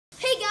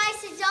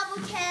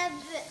Kev.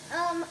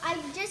 I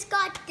just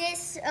got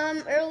this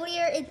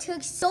earlier. It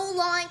took so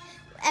long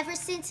ever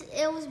since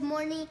it was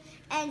morning.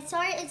 And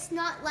sorry it's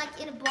not like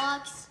in a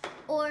box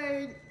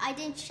or I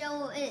didn't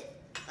show it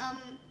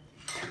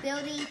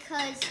building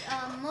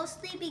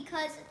mostly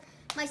because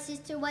my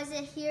sister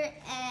wasn't here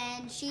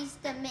and she's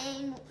the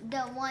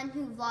one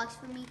who vlogs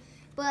for me.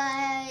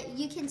 But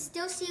you can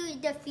still see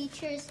the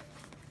features.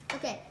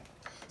 Okay,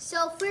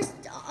 so first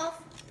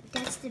off,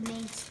 that's the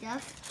main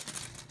stuff.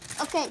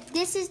 Okay,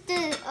 this is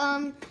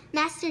the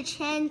Master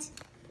Chan's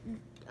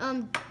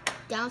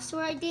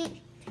dinosaur, I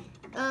think.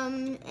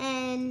 I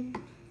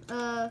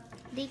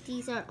think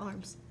these are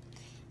arms.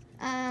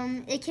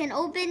 It can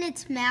open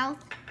its mouth.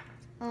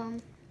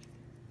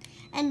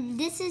 And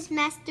this is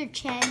Master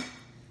Chen.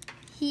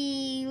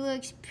 He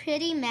looks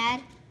pretty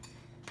mad.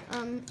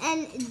 And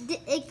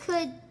it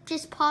could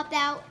just pop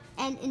out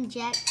and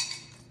inject.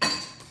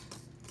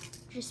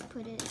 Just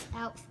put it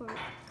out for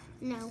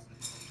no.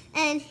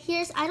 And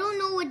here's, I don't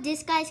know what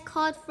this guy's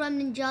called from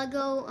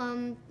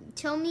Ninjago.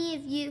 Tell me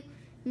if you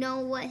know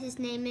what his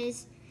name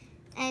is.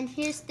 And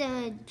here's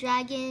the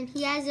dragon.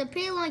 He has a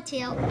pretty long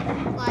tail,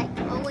 like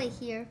all the way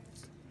here.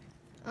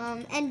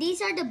 And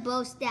these are the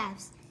bow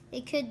staffs.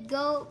 It could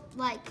go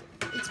like,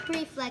 it's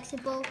pretty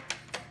flexible.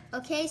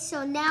 Okay,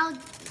 so now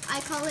I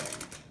call it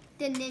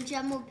the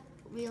Ninjago.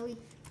 Really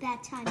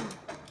bad timing.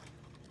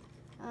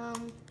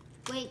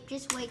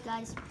 Just wait,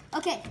 guys.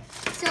 Okay,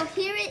 so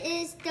here it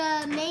is,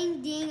 the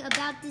main thing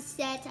about this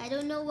set. I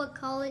don't know what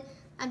call it.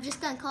 I'm just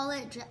gonna call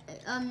it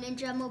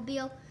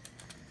Ninjamobile.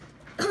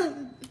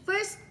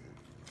 First,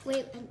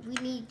 wait, we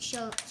need to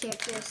show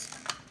characters.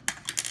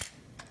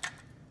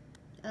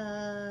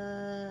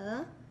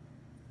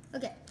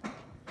 Okay.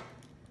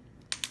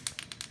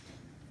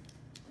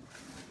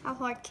 How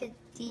hard could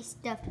these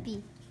stuff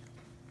be?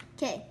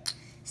 Okay,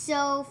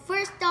 so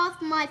first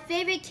off, my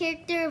favorite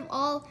character of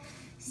all,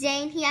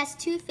 Zane. He has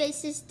two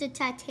faces, the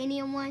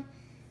titanium one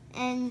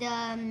and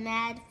the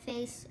mad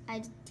face,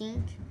 I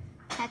think,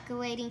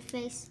 calculating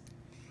face.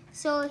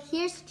 So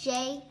here's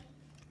Jay.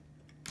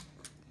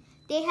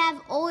 They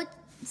have old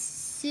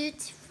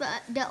suits,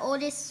 the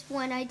oldest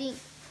one, I think,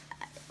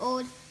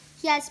 old.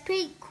 He has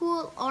pretty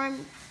cool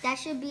arm. That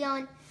should be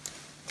on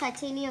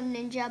Titanium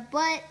Ninja,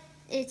 but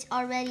it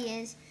already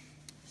is.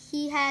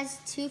 He has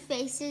two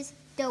faces,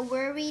 the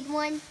worried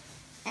one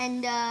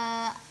and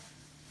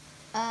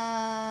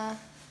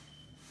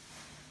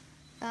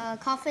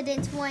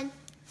confident one.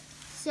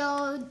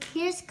 So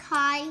here's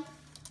Kai.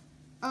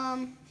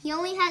 He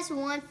only has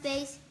one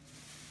face,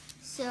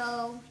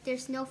 so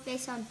there's no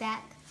face on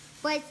back,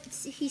 but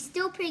he's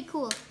still pretty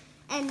cool.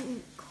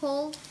 And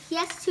Cole, he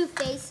has two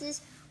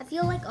faces. I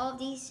feel like all of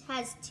these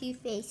has two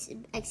faces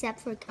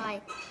except for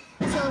Kai.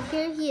 So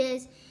here he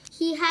is.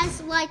 He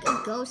has like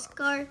a ghost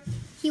scar.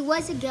 He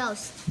was a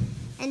ghost,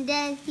 and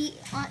then he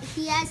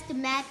has the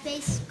mad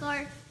face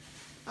scar.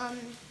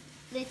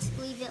 Let's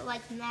leave it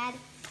like mad.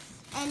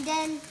 And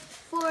then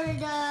for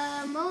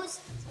the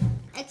most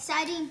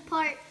exciting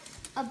part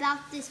about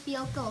this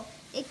vehicle,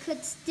 it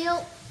could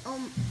still,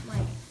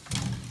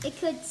 it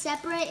could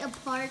separate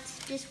apart.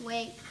 Just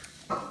wait.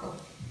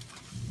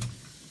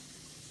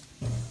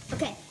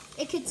 Okay,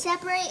 it could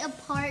separate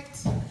apart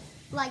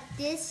like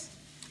this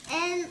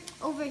and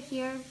over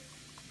here,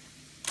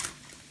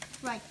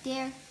 right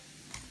there,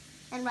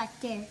 and right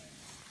there.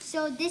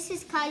 So this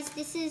is Kai's,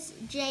 this is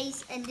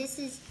Jay's, and this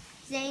is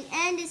Zane,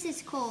 and this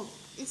is Cole.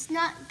 It's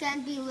not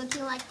gonna be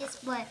looking like this,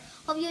 but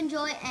hope you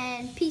enjoy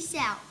and peace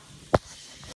out.